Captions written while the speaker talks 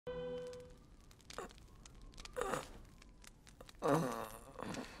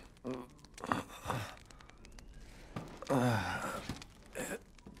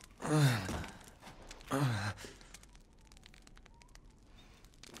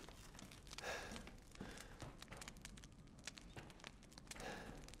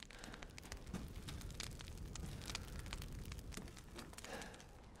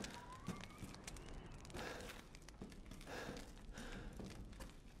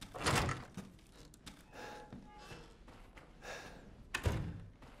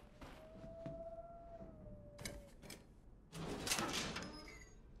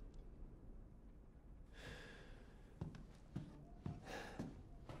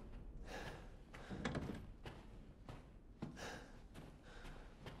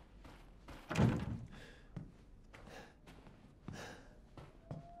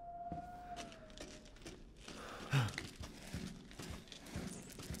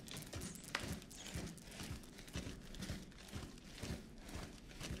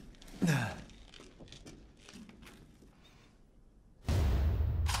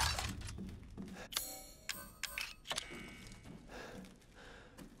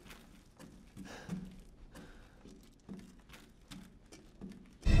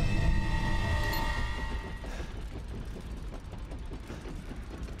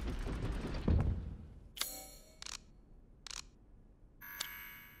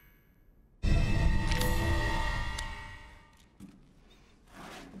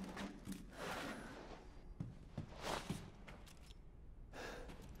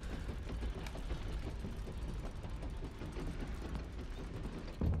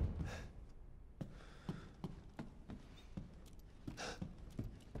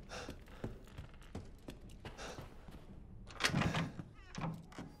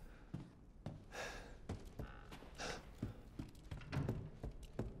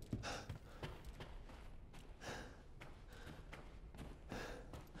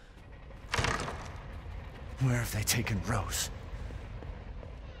Where have they taken Rose?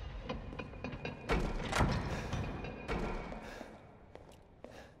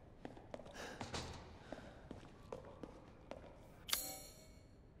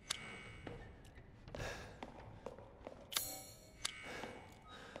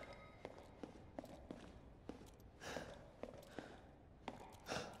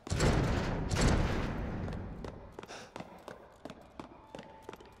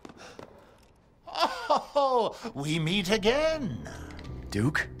 Oh, we meet again.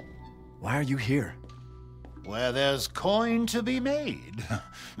 Duke? Why are you here? Where there's coin to be made.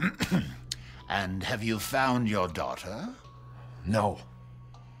 And have you found your daughter? No.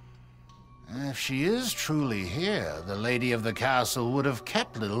 If she is truly here, the lady of the castle would have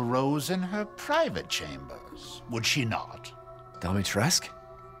kept little Rose in her private chambers, would she not? Domitresk?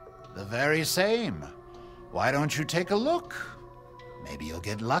 The very same. Why don't you take a look? Maybe you'll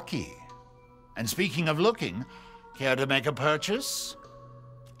get lucky. And speaking of looking, care to make a purchase?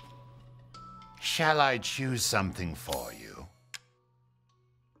 Shall I choose something for you?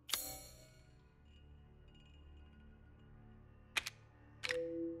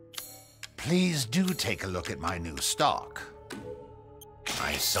 Please do take a look at my new stock.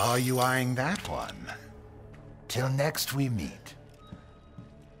 I saw you eyeing that one. Till next we meet.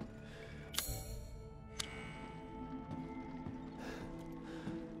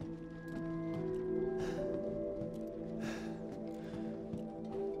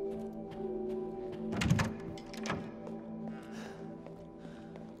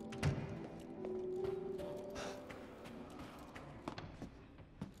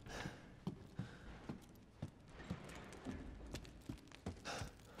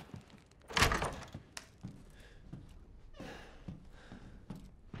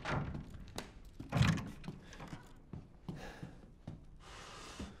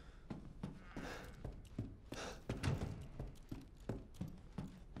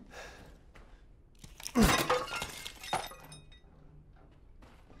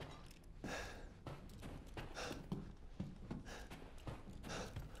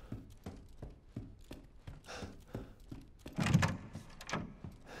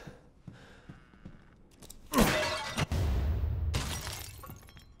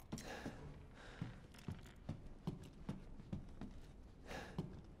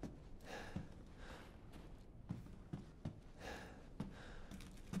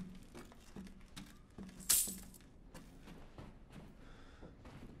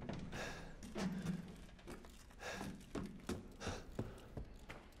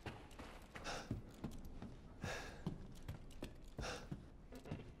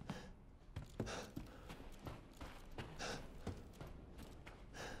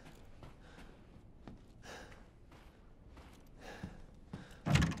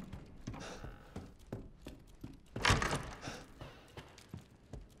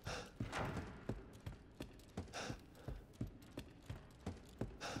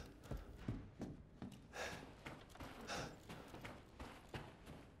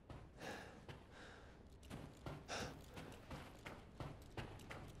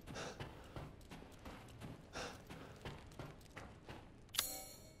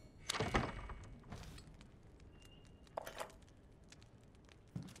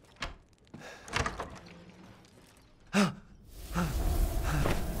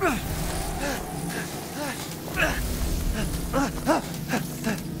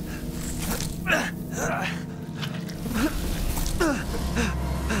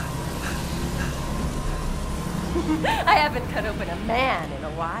 man in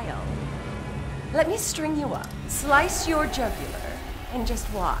a while. Let me string you up, slice your jugular, and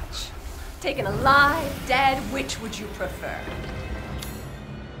just watch. Taken alive, dead, which would you prefer?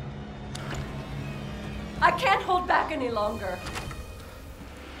 I can't hold back any longer.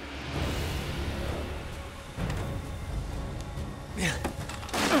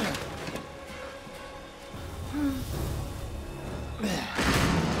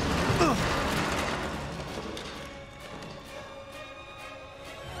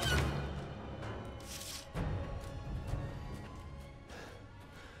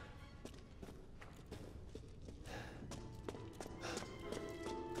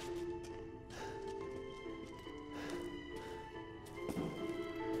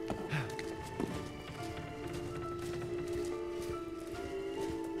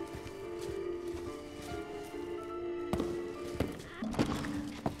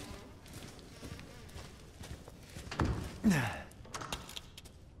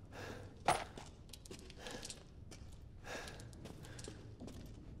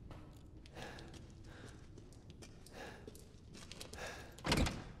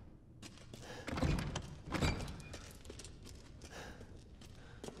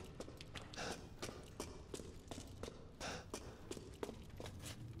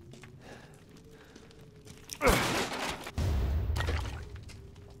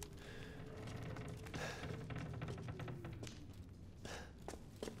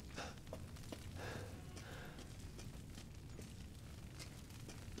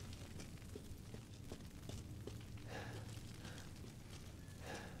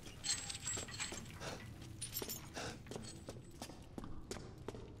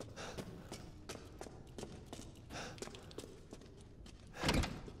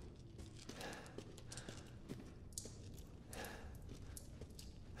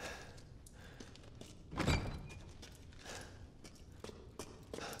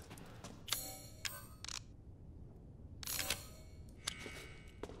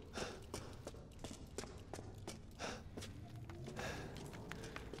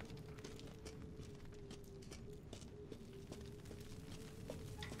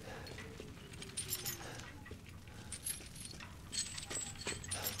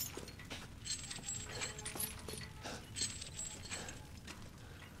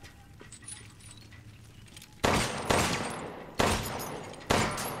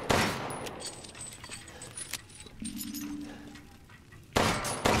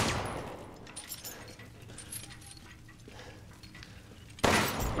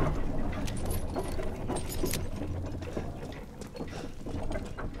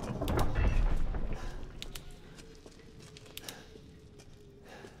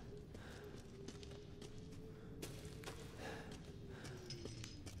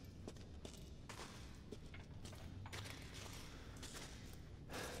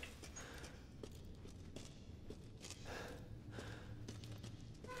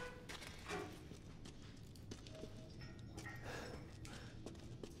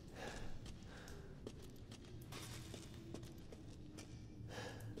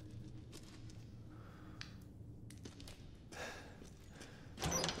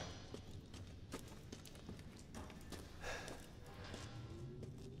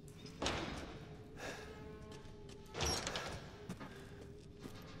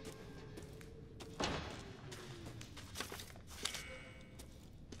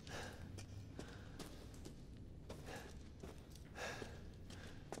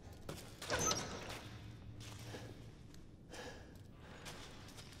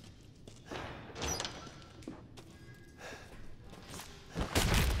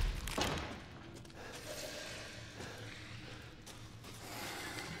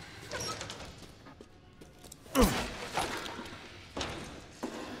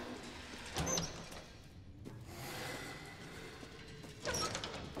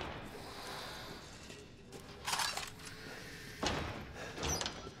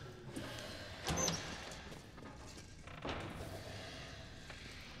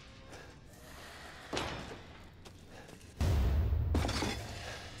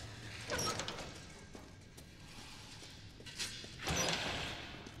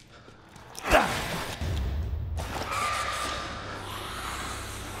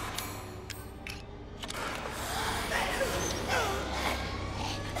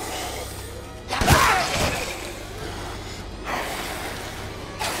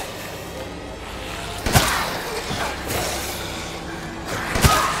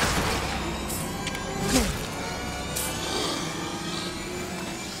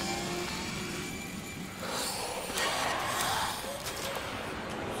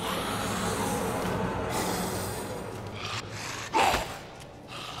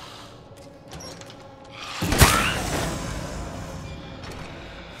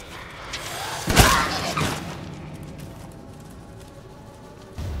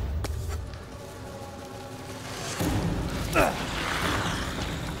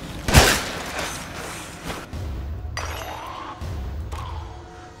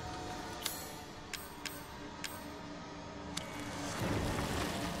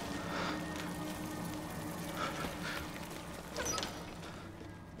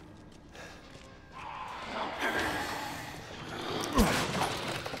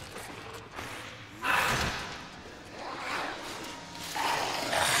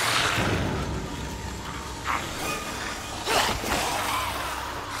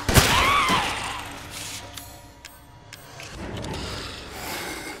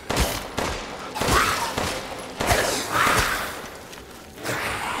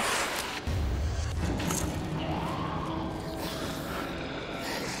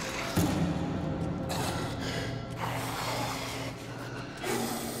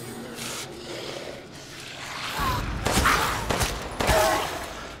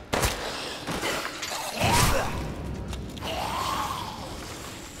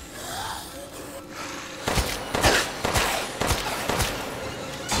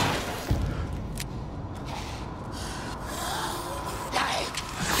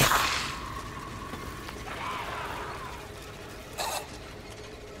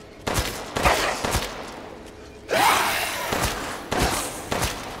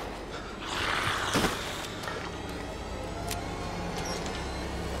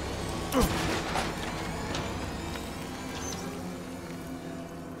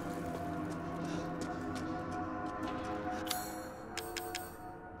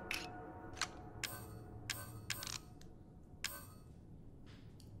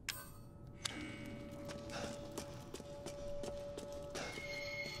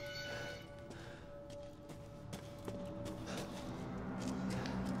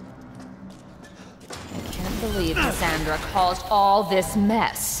 believe Cassandra caused all this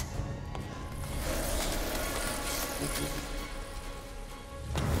mess.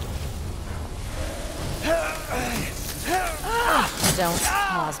 Don't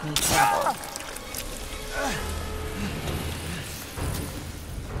cause me trouble.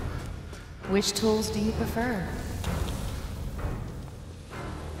 Which tools do you prefer?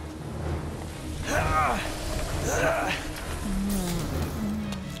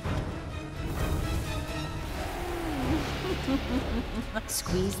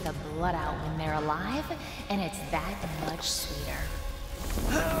 Squeeze the blood out when they're alive, and it's that much sweeter.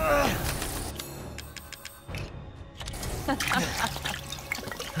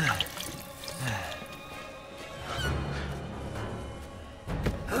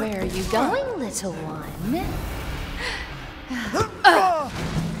 Where are you going, little one?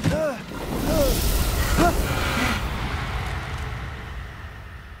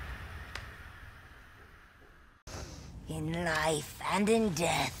 In life and in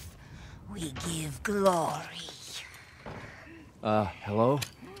death, we give glory. Hello?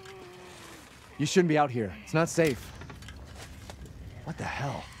 You shouldn't be out here. It's not safe. What the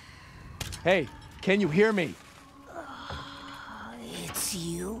hell? Hey, can you hear me? It's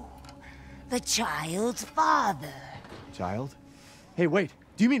you, the child's father. Child? Hey, wait.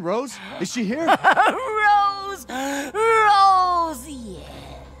 Do you mean Rose? Is she here? Rose! Rose,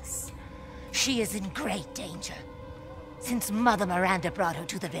 yes. She is in great danger. Since Mother Miranda brought her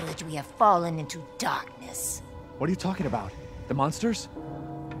to the village, we have fallen into darkness. What are you talking about? The monsters?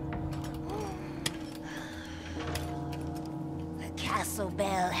 The castle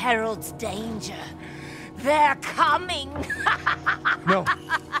bell heralds danger. They're coming! No.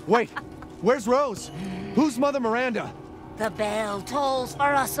 Wait. Where's Rose? Who's Mother Miranda? The bell tolls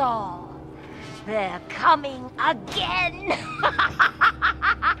for us all. They're coming again!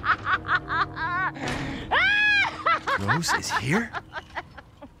 Rose is here?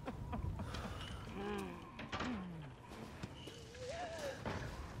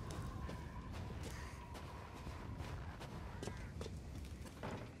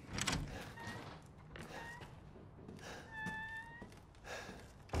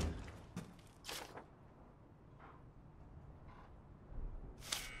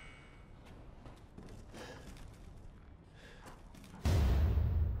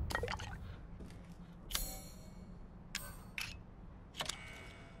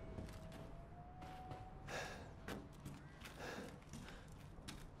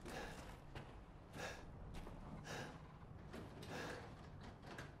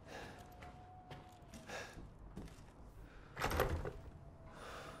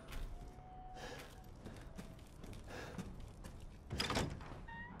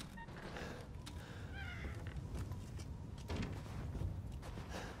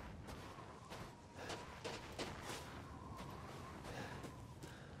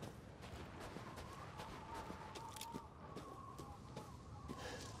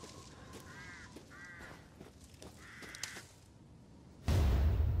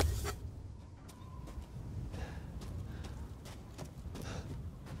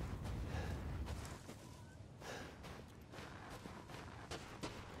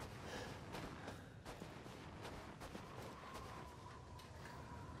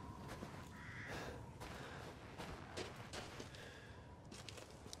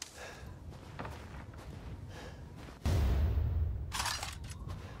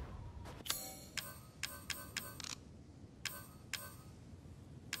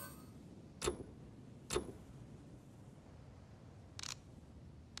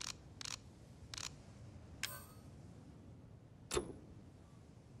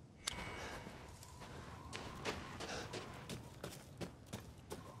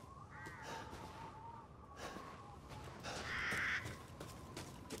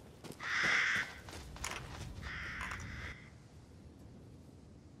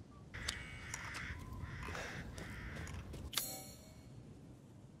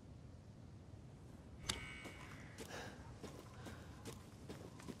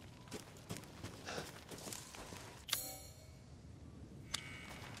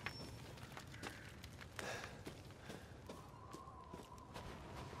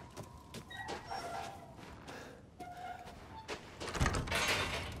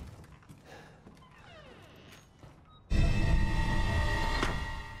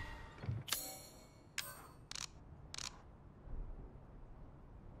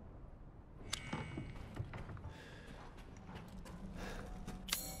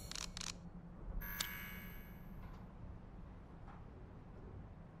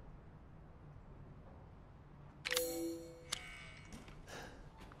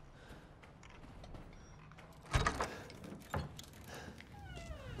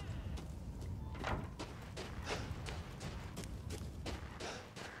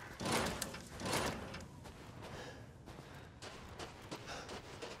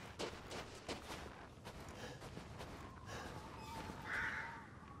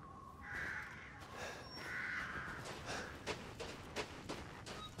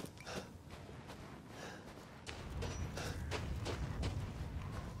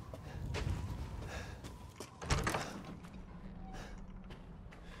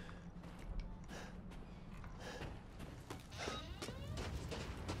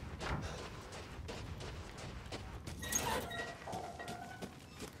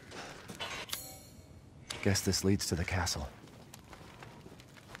 Guess this leads to the castle.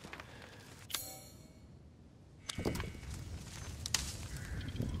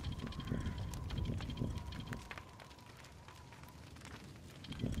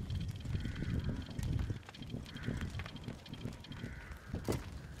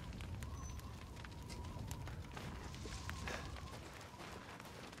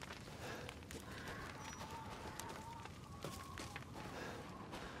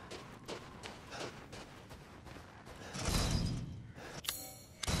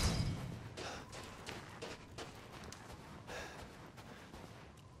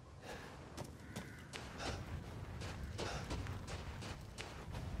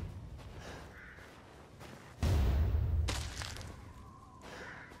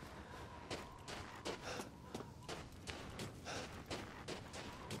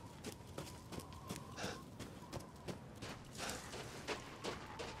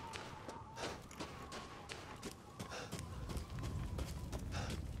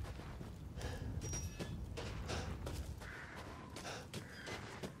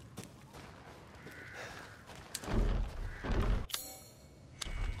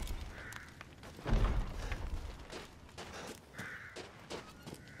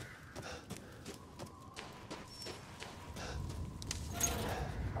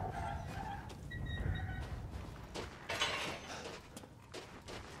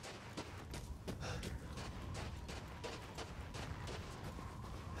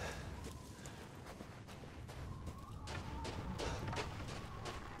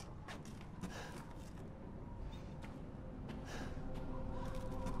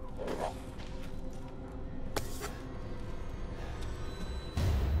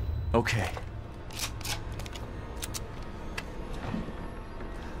 Okay.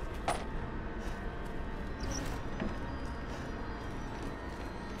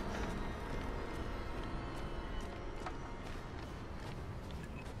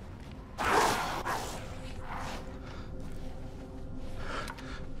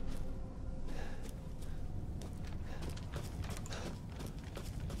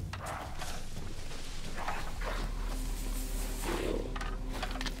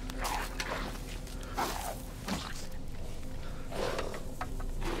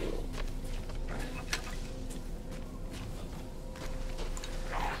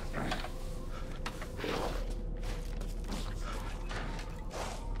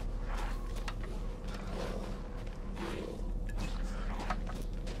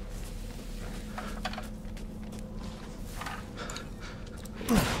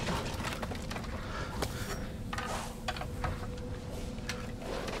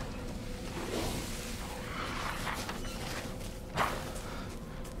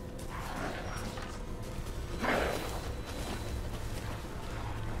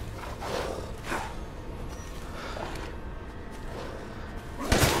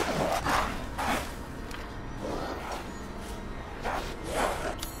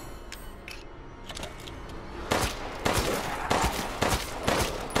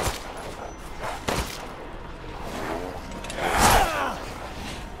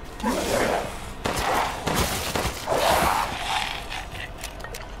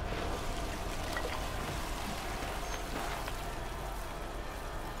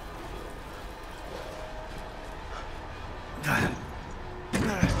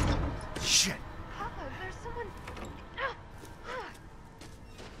 Shit. Papa, there's someone.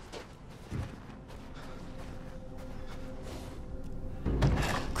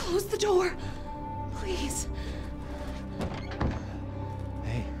 Close the door, please.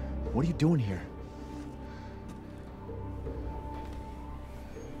 Hey, what are you doing here?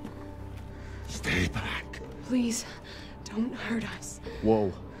 Stay back. Please, don't hurt us.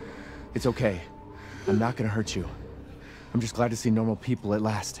 Whoa. It's okay. I'm not gonna hurt you. I'm just glad to see normal people at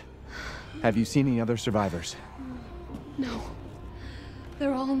last. Have you seen any other survivors? No.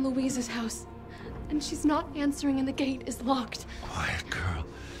 They're all in Louise's house. And she's not answering and the gate is locked. Quiet, girl.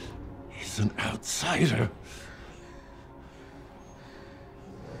 He's an outsider.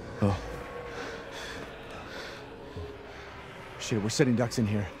 Oh. Shit, we're sitting ducks in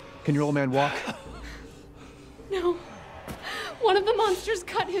here. Can your old man walk? No. One of the monsters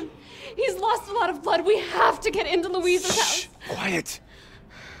cut him. He's lost a lot of blood. We have to get into Louise's house. Shh, quiet.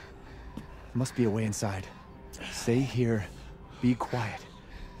 Must be a way inside. Stay here, be quiet,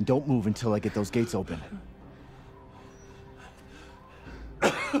 and don't move until I get those gates open.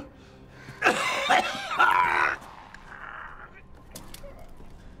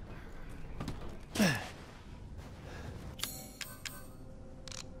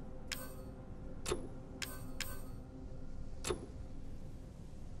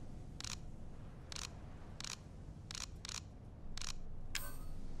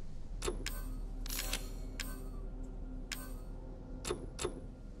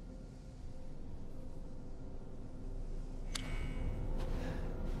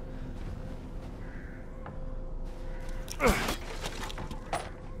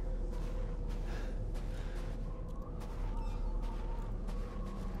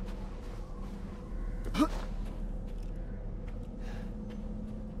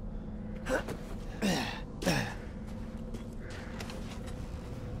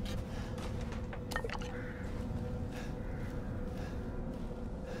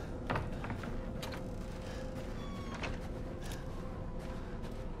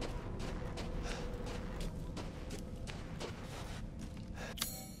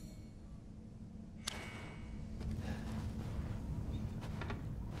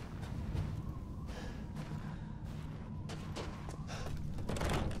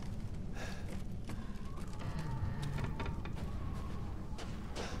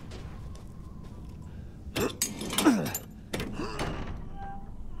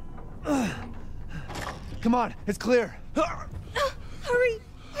 Come on, it's clear. Hurry!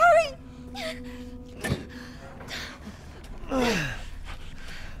 Hurry!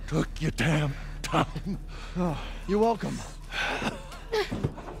 Took your damn time. Oh, you're welcome.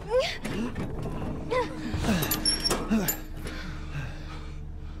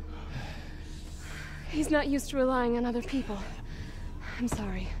 He's not used to relying on other people. I'm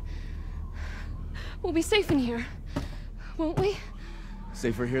sorry. We'll be safe in here, won't we?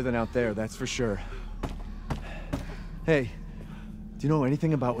 Safer here than out there, that's for sure. Hey, do you know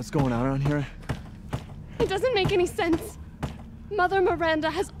anything about what's going on around here? It doesn't make any sense. Mother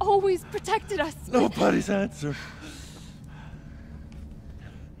Miranda has always protected us. Nobody's answer.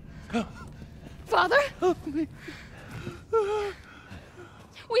 Father? Help me.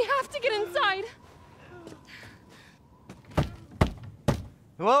 We have to get inside.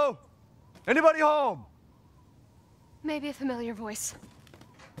 Hello? Anybody home? Maybe a familiar voice.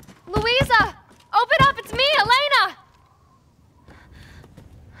 Louisa! Open up! It's me, Elena!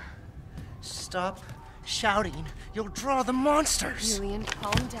 Stop shouting. You'll draw the monsters. Julian,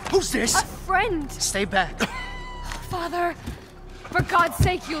 calm down. Who's this? A friend! Stay back. Father! For God's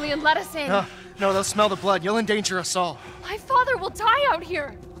sake, Julian, let us in. No, they'll smell the blood. You'll endanger us all. My father will die out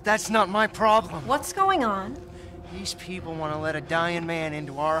here. That's not my problem. What's going on? These people want to let a dying man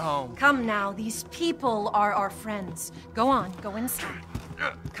into our home. Come now, these people are our friends. Go on, go inside.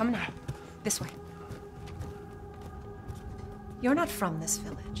 Come now, this way. You're not from this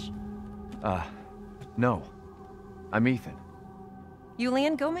village. No. I'm Ethan.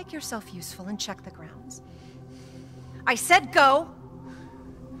 Julian, go make yourself useful and check the grounds. I said go!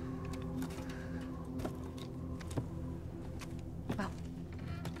 Well,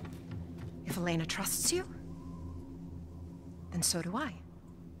 if Elena trusts you, then so do I.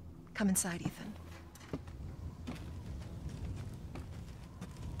 Come inside, Ethan.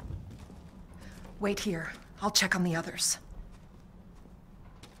 Wait here. I'll check on the others.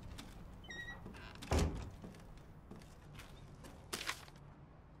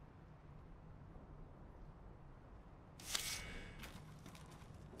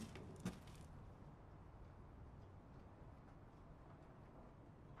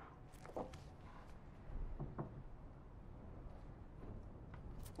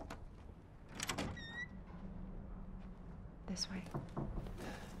 This way.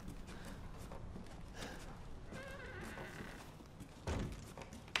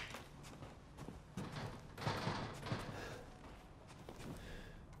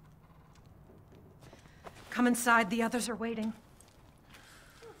 Come inside, the others are waiting.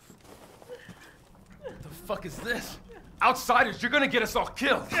 What the fuck is this? Outsiders, you're gonna get us all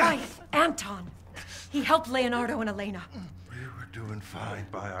killed. Quiet, Anton. He helped Leonardo and Elena. We were doing fine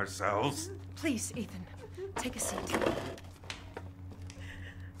by ourselves. Please, Ethan, take a seat.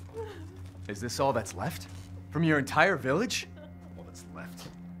 Is this all that's left? From your entire village? All that's left?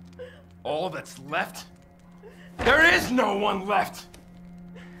 All that's left? There is no one left!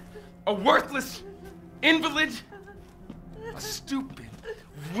 A worthless invalid, a stupid,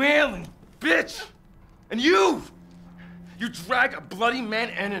 wailing bitch! And you drag a bloody man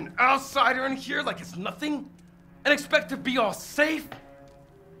and an outsider in here like it's nothing? And expect to be all safe?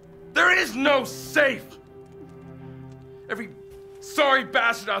 There is no safe! Every sorry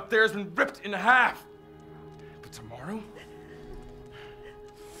bastard out there has been ripped in half. But tomorrow?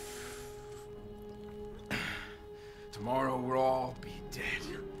 Tomorrow we'll all be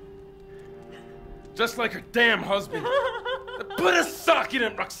dead. Just like her damn husband. Put a sock in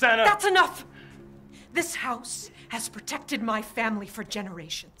it, Roxana! That's enough! This house has protected my family for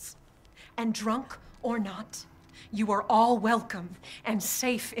generations. And drunk or not, you are all welcome and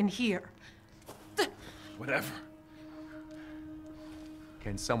safe in here. Whatever.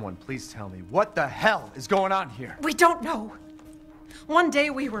 Can someone please tell me what the hell is going on here? We don't know. One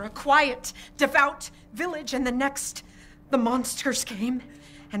day we were a quiet, devout village, and the next, the monsters came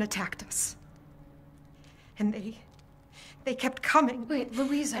and attacked us. And they kept coming. Wait,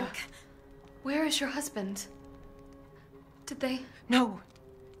 Louisa. Where is your husband? Did they? No.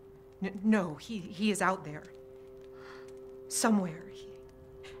 No, he is out there. Somewhere.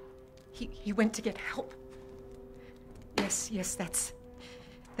 He went to get help. Yes, that's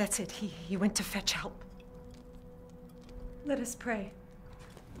it. He went to fetch help. Let us pray.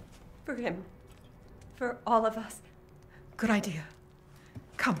 For him. For all of us. Good idea.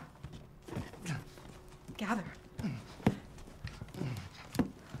 Come. Gather.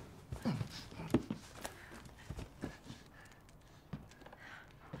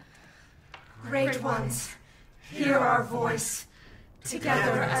 Great ones, hear our voice.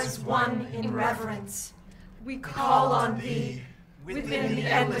 Together as one in reverence, we call on thee within the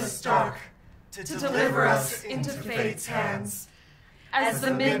endless dark. to deliver us into fate's hands. As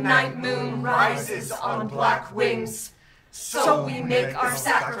the midnight moon rises on black wings, so we make our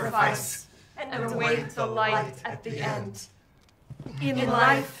sacrifice and await the light at the end. In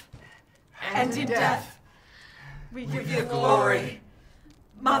life and in death, we give you glory,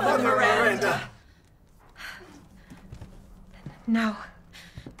 Mother Miranda. Now,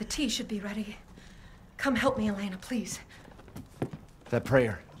 the tea should be ready. Come help me, Elena, please. That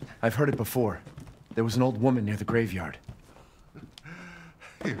prayer, I've heard it before. There was an old woman near the graveyard.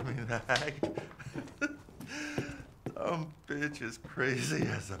 You mean the hag? Dumb bitch is crazy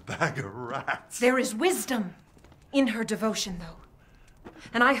as a bag of rats. There is wisdom in her devotion, though.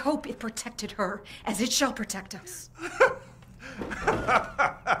 And I hope it protected her as it shall protect us. What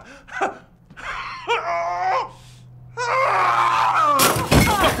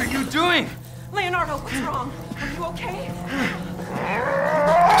are you doing? Leonardo, what's wrong? Are you okay?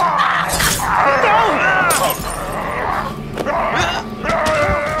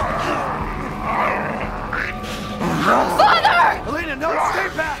 Father! Elena, no, stay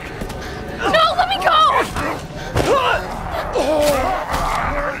back! No, let me go!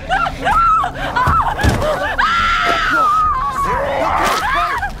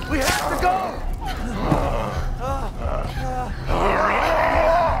 We have to go!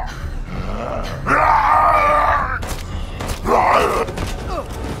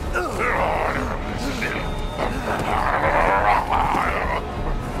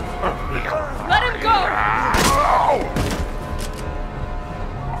 Let him go!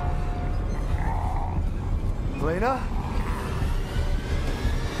 Elena?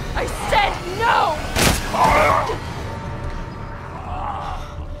 I said no!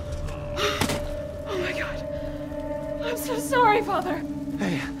 Oh my God. I'm so sorry, Father.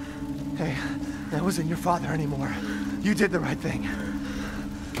 Hey, that wasn't your father anymore. You did the right thing.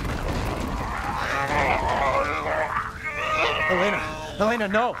 Elena,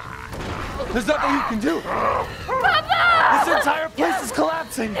 no! There's nothing you can do! Papa! This entire place is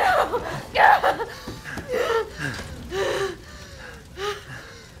collapsing!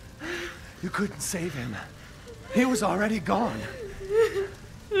 You couldn't save him. He was already gone.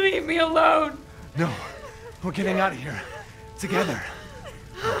 Leave me alone. No, we're getting out of here. Together.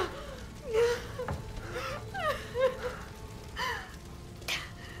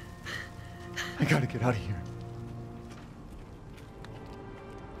 I gotta get out of here.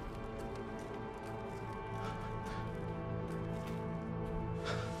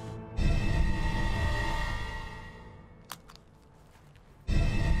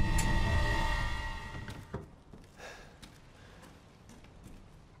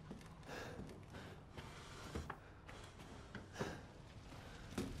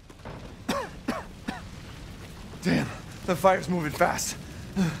 Damn, the fire's moving fast.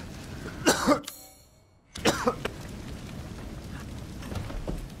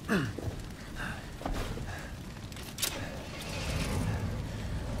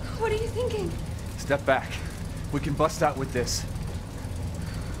 What are you thinking? Step back. We can bust out with this.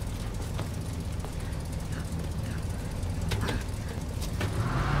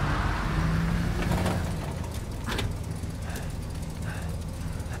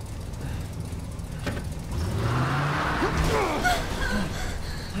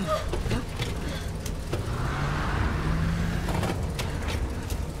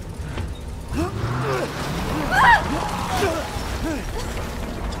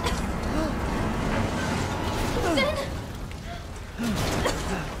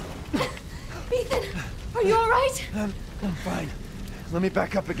 Ethan, are you all right? I'm fine. Let me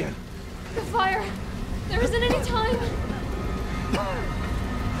back up again. The fire. There isn't any time.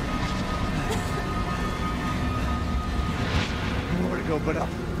 Nowhere to go but up.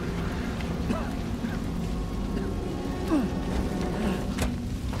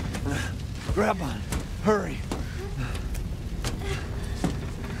 Grab on. Hurry.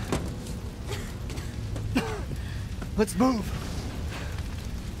 Let's move.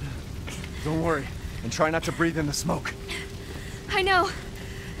 Don't worry, and try not to breathe in the smoke. I know.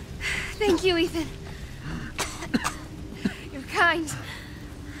 Thank you, Ethan. You're kind.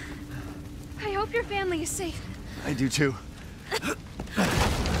 I hope your family is safe. I do too.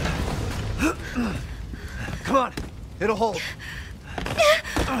 Come on, it'll hold.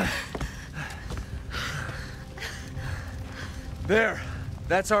 There,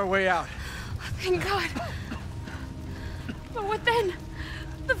 that's our way out. Thank God. But what then?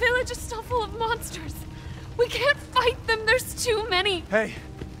 The village is still full of monsters. We can't fight them, there's too many. Hey,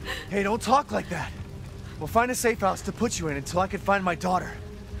 don't talk like that. We'll find a safe house to put you in until I can find my daughter.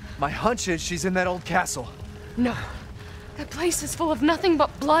 My hunch is she's in that old castle. No. That place is full of nothing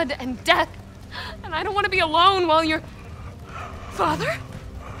but blood and death. And I don't want to be alone while you're... Father?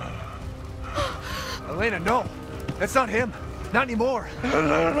 Elena, no! That's not him! Not anymore! He said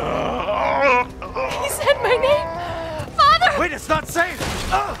my name! Father! Wait, it's not safe!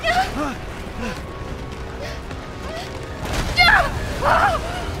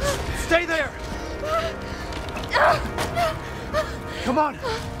 Stay there! Come on!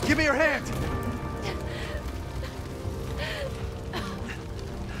 Give me your hand!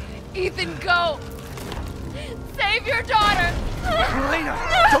 Ethan, go! Save your daughter! Elena,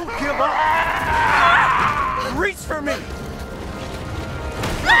 don't give up! Reach for me!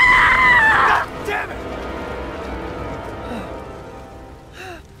 God damn it!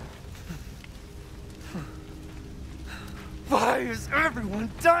 Why is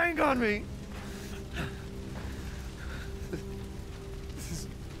everyone dying on me?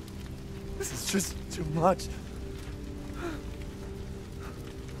 This is just too much.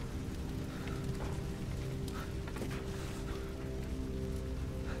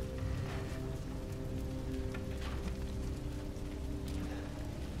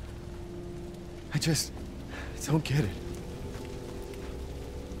 I don't get it.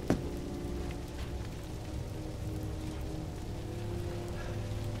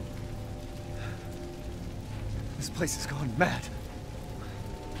 This place has gone mad.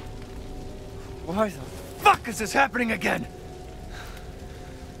 Why the fuck is this happening again?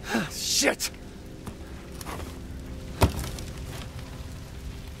 Shit!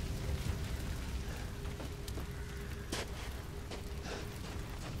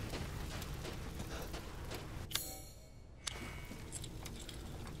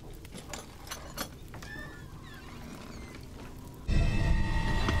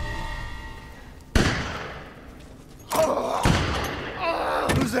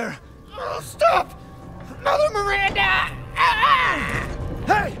 Who's there? Stop! Mother Miranda!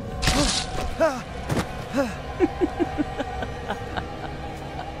 Hey!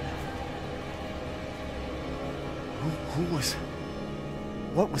 Who was...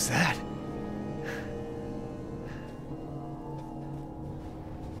 What was that?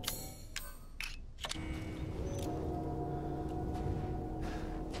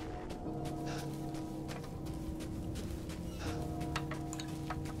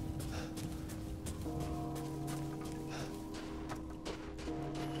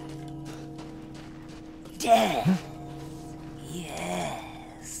 Death.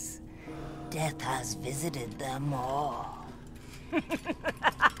 Yes. Death has visited them all.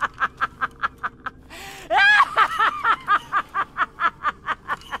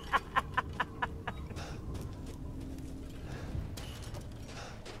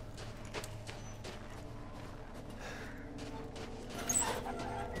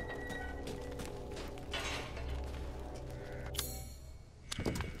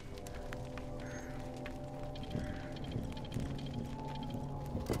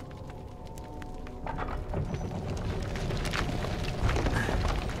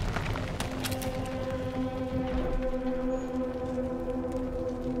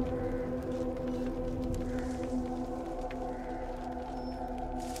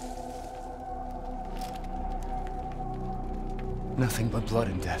 Nothing but blood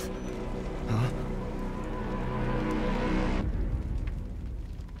and death. Huh?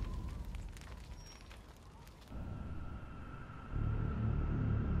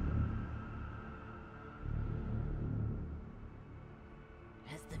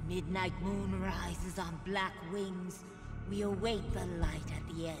 As the midnight moon rises on black wings, we await the light at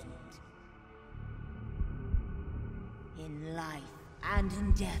the end. In life and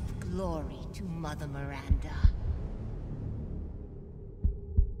in death, glory to Mother Miranda.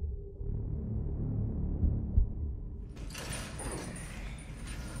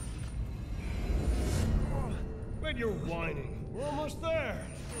 When you're whining, we're almost there.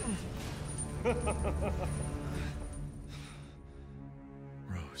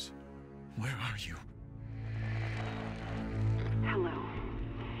 Rose, where are you? Hello.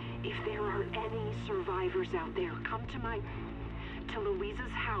 If there are any survivors out there, come to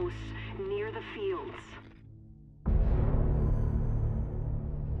Louisa's house near the fields.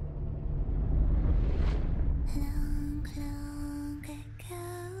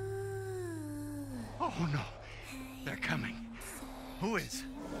 Oh no, they're coming. Who is?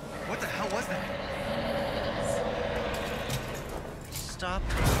 What the hell was that? Stop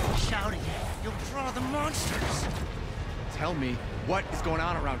shouting. You'll draw the monsters. Tell me, what is going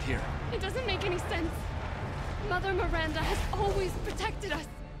on around here? It doesn't make any sense. Mother Miranda has always protected us.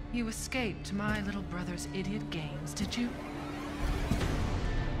 You escaped my little brother's idiot games, did you?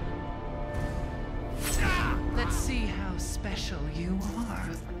 Let's see how special you are.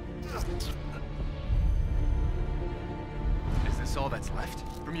 this all that's left?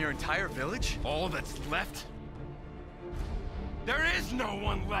 From your entire village? All that's left? There is no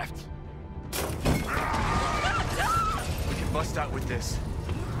one left! We can bust out with this.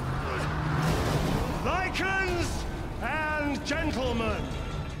 Lycans and gentlemen,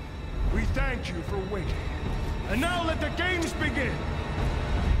 we thank you for waiting. And now let the games begin!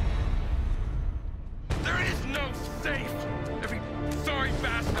 There is no safe! Every sorry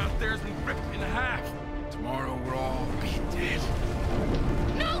bastard out there has been ripped in half. Tomorrow we'll all be dead.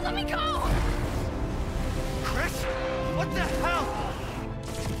 No, let me go! Chris? What the hell?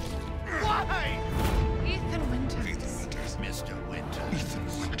 Why? Ethan Winters. Mr. Winter. Ethan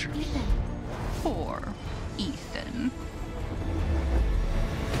Winters. Ethan. Poor Ethan.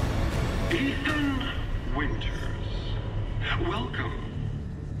 Ethan Winters. Welcome.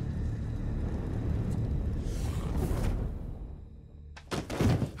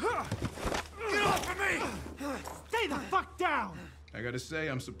 Get off of me! Stay the fuck down! I gotta say,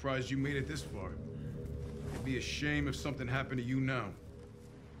 I'm surprised you made it this far. It'd be a shame if something happened to you now.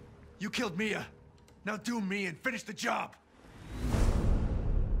 You killed Mia. Now do me and finish the job.